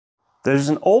There's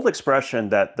an old expression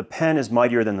that the pen is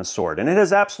mightier than the sword, and it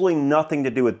has absolutely nothing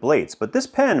to do with blades, but this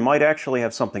pen might actually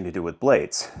have something to do with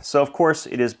blades. So of course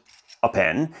it is a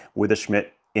pen with a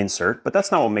Schmidt insert, but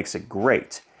that's not what makes it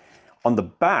great. On the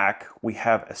back, we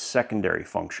have a secondary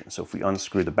function. So if we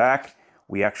unscrew the back,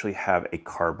 we actually have a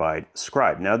carbide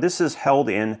scribe. Now this is held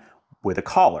in with a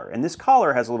collar, and this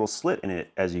collar has a little slit in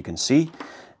it, as you can see,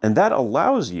 and that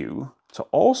allows you to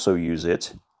also use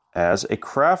it as a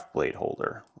craft blade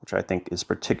holder, which I think is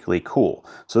particularly cool.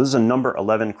 So this is a number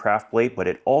 11 craft blade, but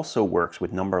it also works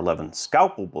with number 11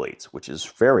 scalpel blades, which is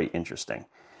very interesting,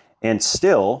 and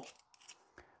still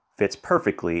fits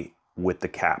perfectly with the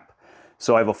cap.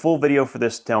 So I have a full video for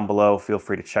this down below. Feel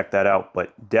free to check that out,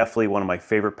 but definitely one of my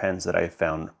favorite pens that I have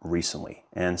found recently.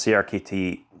 And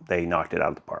CRKT, they knocked it out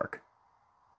of the park.